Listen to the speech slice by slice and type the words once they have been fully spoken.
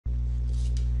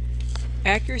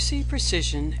Accuracy,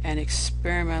 Precision, and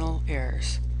Experimental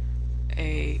Errors.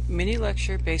 A mini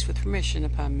lecture based with permission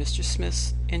upon Mr.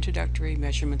 Smith's Introductory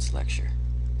Measurements lecture.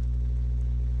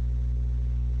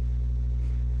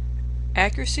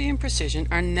 Accuracy and precision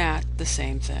are not the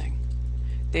same thing.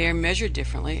 They are measured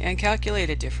differently and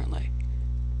calculated differently,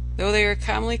 though they are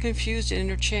commonly confused and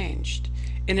interchanged.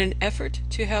 In an effort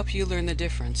to help you learn the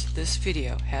difference, this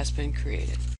video has been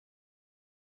created.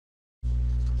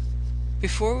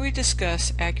 Before we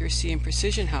discuss accuracy and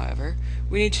precision, however,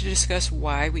 we need to discuss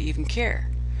why we even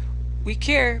care. We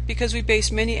care because we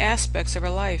base many aspects of our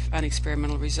life on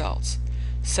experimental results,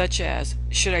 such as,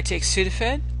 should I take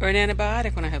Sudafed or an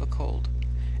antibiotic when I have a cold?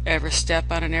 Ever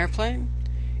step on an airplane?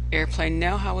 Airplane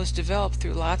know-how was developed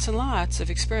through lots and lots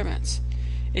of experiments.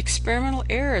 Experimental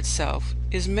error itself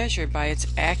is measured by its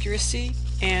accuracy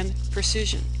and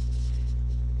precision.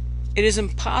 It is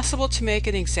impossible to make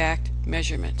an exact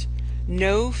measurement.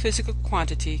 No physical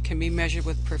quantity can be measured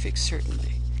with perfect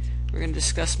certainty. We're going to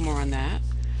discuss more on that.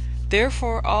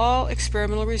 Therefore, all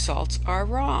experimental results are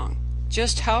wrong.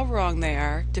 Just how wrong they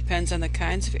are depends on the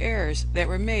kinds of errors that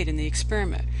were made in the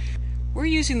experiment. We're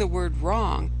using the word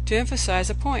wrong to emphasize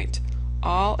a point.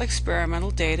 All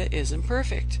experimental data isn't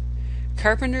perfect.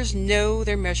 Carpenters know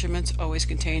their measurements always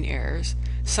contain errors.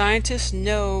 Scientists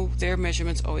know their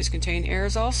measurements always contain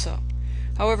errors also.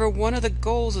 However, one of the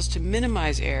goals is to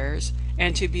minimize errors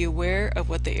and to be aware of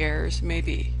what the errors may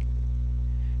be.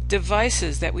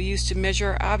 Devices that we use to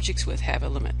measure our objects with have a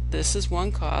limit. This is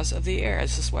one cause of the error.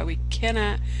 This is why we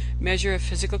cannot measure a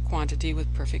physical quantity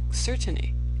with perfect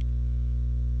certainty.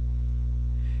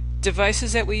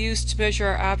 Devices that we use to measure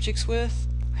our objects with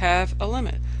have a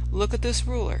limit. Look at this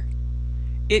ruler.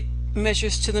 It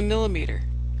measures to the millimeter.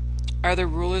 Are there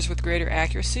rulers with greater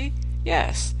accuracy?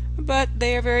 Yes, but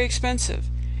they are very expensive,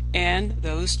 and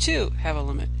those too have a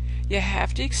limit. You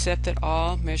have to accept that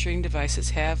all measuring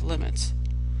devices have limits.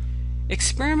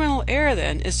 Experimental error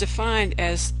then is defined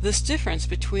as this difference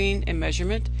between a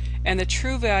measurement and the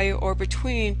true value, or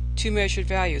between two measured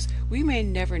values. We may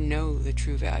never know the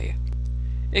true value.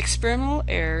 Experimental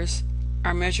errors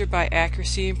are measured by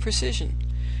accuracy and precision.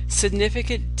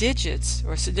 Significant digits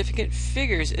or significant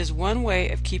figures is one way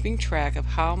of keeping track of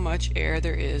how much error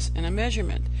there is in a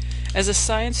measurement. As a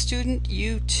science student,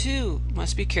 you too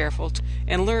must be careful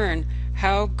and learn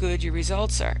how good your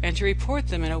results are, and to report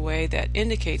them in a way that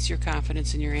indicates your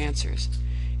confidence in your answers.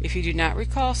 If you do not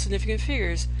recall significant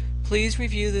figures, please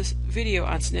review this video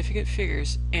on significant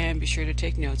figures and be sure to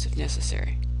take notes if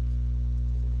necessary.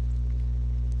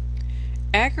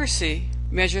 Accuracy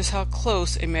measures how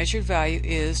close a measured value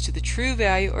is to the true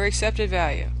value or accepted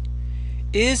value.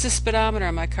 Is the speedometer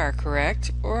on my car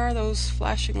correct, or are those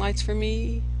flashing lights for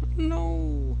me?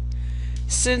 No.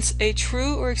 Since a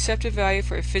true or accepted value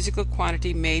for a physical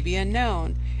quantity may be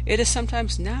unknown, it is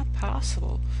sometimes not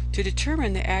possible to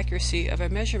determine the accuracy of a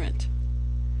measurement.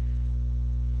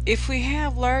 If we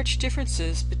have large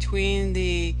differences between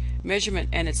the measurement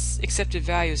and its accepted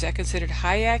value, is that considered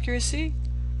high accuracy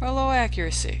or low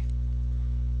accuracy?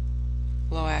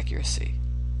 Low accuracy.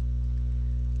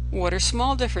 What are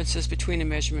small differences between a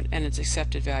measurement and its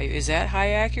accepted value? Is that high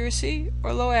accuracy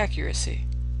or low accuracy?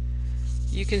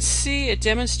 You can see it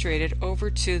demonstrated over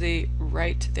to the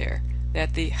right there,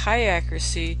 that the high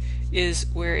accuracy is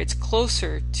where it's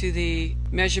closer to the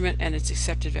measurement and its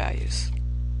accepted values.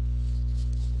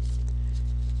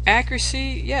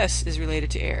 Accuracy, yes, is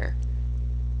related to error.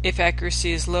 If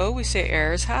accuracy is low, we say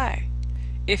error is high.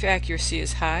 If accuracy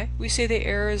is high, we say the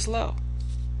error is low.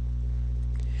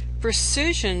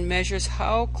 Precision measures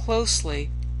how closely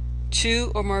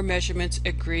two or more measurements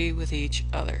agree with each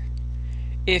other.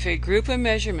 If a group of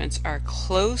measurements are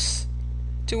close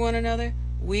to one another,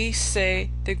 we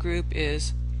say the group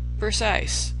is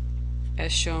precise,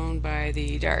 as shown by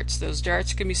the darts. Those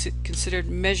darts can be considered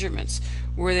measurements.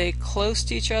 Were they close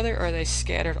to each other, or are they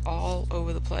scattered all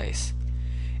over the place?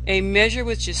 A measure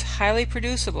which is highly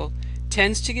producible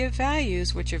tends to give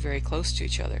values which are very close to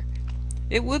each other.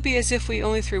 It would be as if we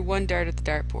only threw one dart at the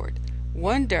dartboard.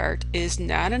 One dart is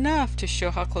not enough to show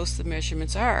how close the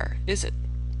measurements are, is it?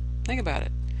 Think about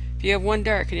it. If you have one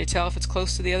dart, can you tell if it's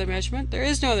close to the other measurement? There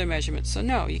is no other measurement, so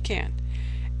no, you can't.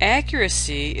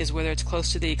 Accuracy is whether it's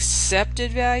close to the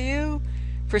accepted value.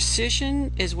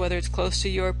 Precision is whether it's close to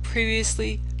your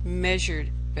previously measured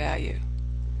value.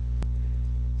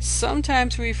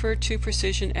 Sometimes we refer to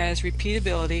precision as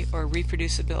repeatability or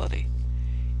reproducibility.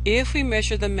 If we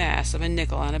measure the mass of a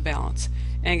nickel on a balance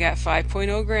and got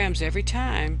 5.0 grams every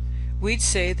time, we'd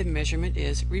say the measurement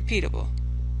is repeatable.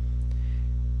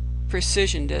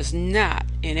 Precision does not,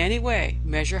 in any way,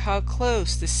 measure how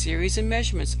close the series of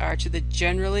measurements are to the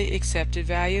generally accepted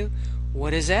value.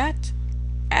 What is that?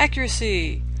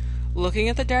 Accuracy! Looking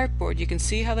at the dartboard, you can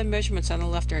see how the measurements on the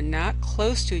left are not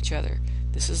close to each other.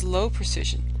 This is low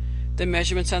precision. The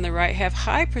measurements on the right have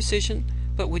high precision,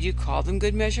 but would you call them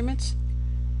good measurements?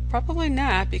 Probably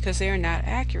not, because they are not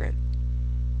accurate.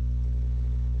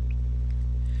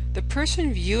 The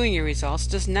person viewing your results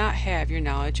does not have your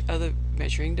knowledge of the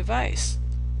measuring device.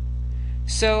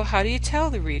 So how do you tell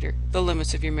the reader the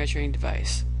limits of your measuring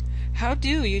device? How do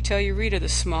you tell your reader the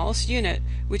smallest unit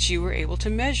which you were able to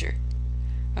measure?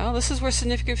 Well, this is where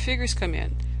significant figures come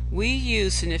in. We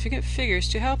use significant figures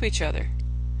to help each other.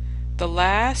 The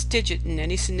last digit in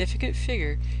any significant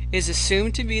figure is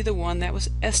assumed to be the one that was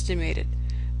estimated.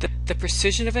 The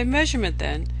precision of a measurement,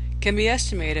 then, can be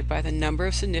estimated by the number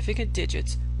of significant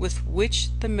digits with which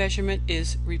the measurement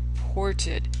is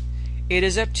reported. It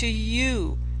is up to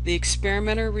you, the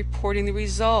experimenter reporting the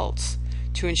results,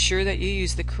 to ensure that you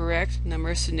use the correct number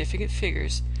of significant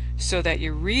figures so that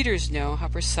your readers know how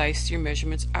precise your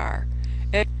measurements are.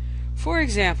 For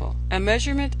example, a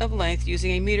measurement of length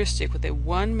using a meter stick with a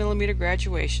 1 millimeter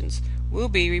graduations will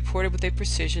be reported with a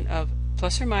precision of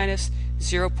plus or minus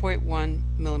 0.1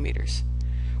 millimeters.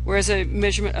 Whereas a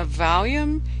measurement of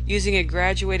volume using a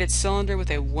graduated cylinder with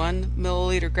a 1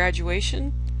 milliliter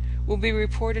graduation will be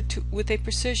reported with a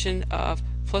precision of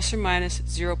plus or minus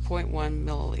 0.1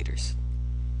 milliliters.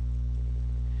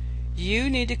 You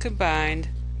need to combine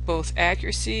both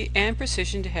accuracy and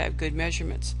precision to have good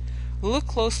measurements. Look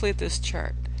closely at this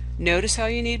chart. Notice how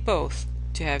you need both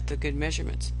to have the good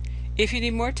measurements. If you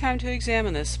need more time to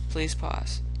examine this, please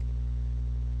pause.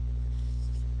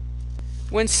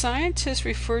 When scientists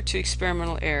refer to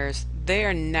experimental errors, they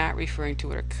are not referring to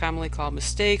what are commonly called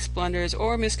mistakes, blunders,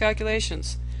 or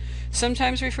miscalculations.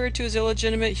 Sometimes referred to as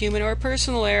illegitimate human or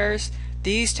personal errors,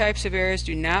 these types of errors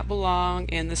do not belong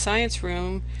in the science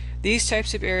room. These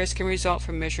types of errors can result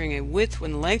from measuring a width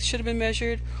when length should have been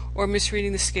measured, or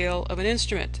misreading the scale of an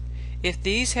instrument. If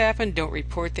these happen, don't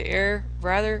report the error,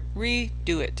 rather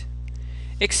redo it.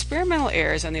 Experimental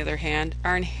errors, on the other hand,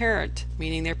 are inherent,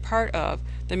 meaning they're part of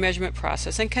the measurement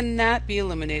process and cannot be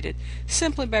eliminated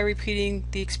simply by repeating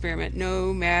the experiment,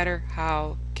 no matter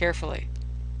how carefully.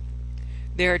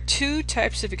 There are two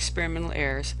types of experimental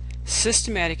errors: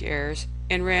 systematic errors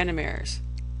and random errors.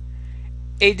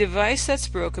 A device that's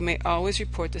broken may always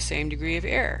report the same degree of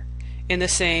error in the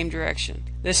same direction.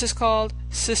 This is called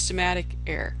systematic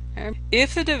error.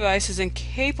 If the device is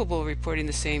incapable of reporting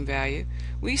the same value,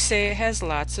 we say it has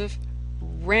lots of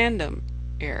random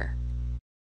error.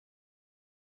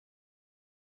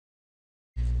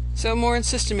 So more in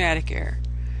systematic error.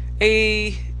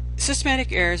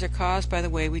 Systematic errors are caused by the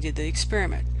way we did the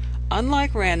experiment.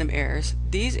 Unlike random errors,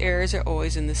 these errors are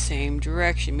always in the same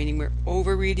direction, meaning we're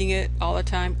overreading it all the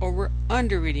time or we're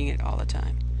underreading it all the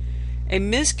time. A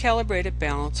miscalibrated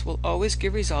balance will always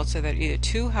give results that are either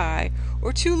too high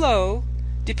or too low,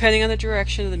 depending on the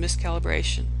direction of the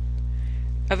miscalibration.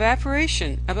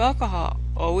 Evaporation of alcohol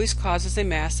always causes a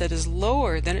mass that is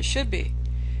lower than it should be.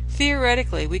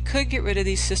 Theoretically, we could get rid of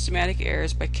these systematic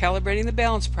errors by calibrating the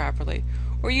balance properly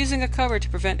or using a cover to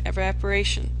prevent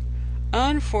evaporation.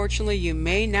 Unfortunately, you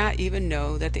may not even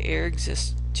know that the error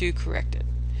exists to correct it.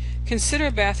 Consider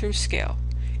a bathroom scale.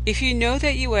 If you know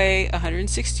that you weigh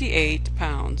 168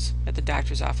 pounds at the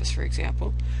doctor's office, for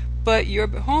example, but your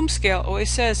home scale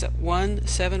always says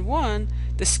 171,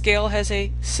 the scale has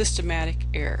a systematic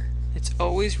error. It's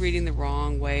always reading the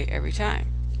wrong way every time.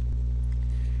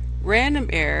 Random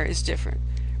error is different.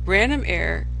 Random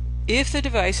error, if the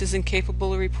device is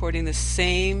incapable of reporting the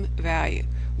same value,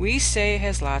 we say it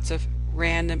has lots of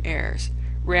random errors.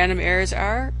 Random errors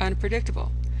are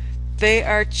unpredictable. They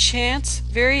are chance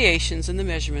variations in the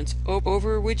measurements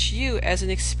over which you, as an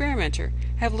experimenter,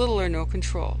 have little or no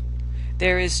control.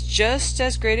 There is just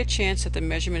as great a chance that the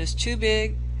measurement is too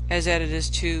big as that it is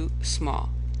too small.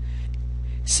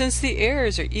 Since the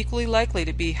errors are equally likely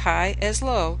to be high as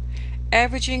low,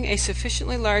 averaging a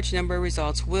sufficiently large number of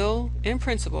results will, in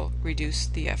principle, reduce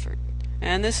the effort.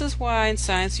 And this is why in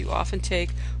science you often take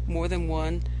more than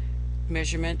one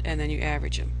measurement and then you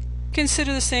average them.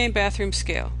 Consider the same bathroom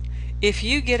scale. If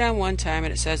you get on one time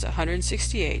and it says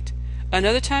 168,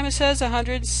 another time it says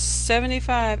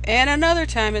 175, and another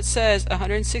time it says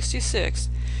 166,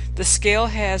 the scale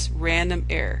has random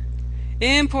error.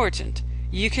 Important,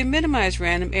 you can minimize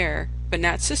random error, but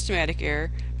not systematic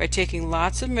error, by taking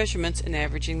lots of measurements and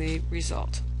averaging the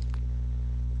result.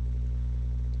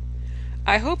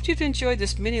 I hope you've enjoyed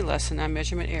this mini lesson on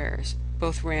measurement errors,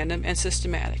 both random and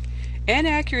systematic, and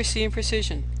accuracy and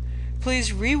precision.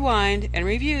 Please rewind and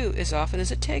review as often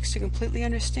as it takes to completely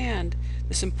understand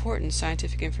this important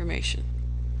scientific information.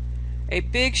 A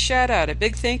big shout out, a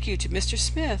big thank you to Mr.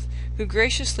 Smith, who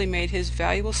graciously made his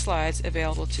valuable slides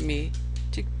available to me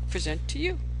to present to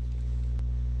you.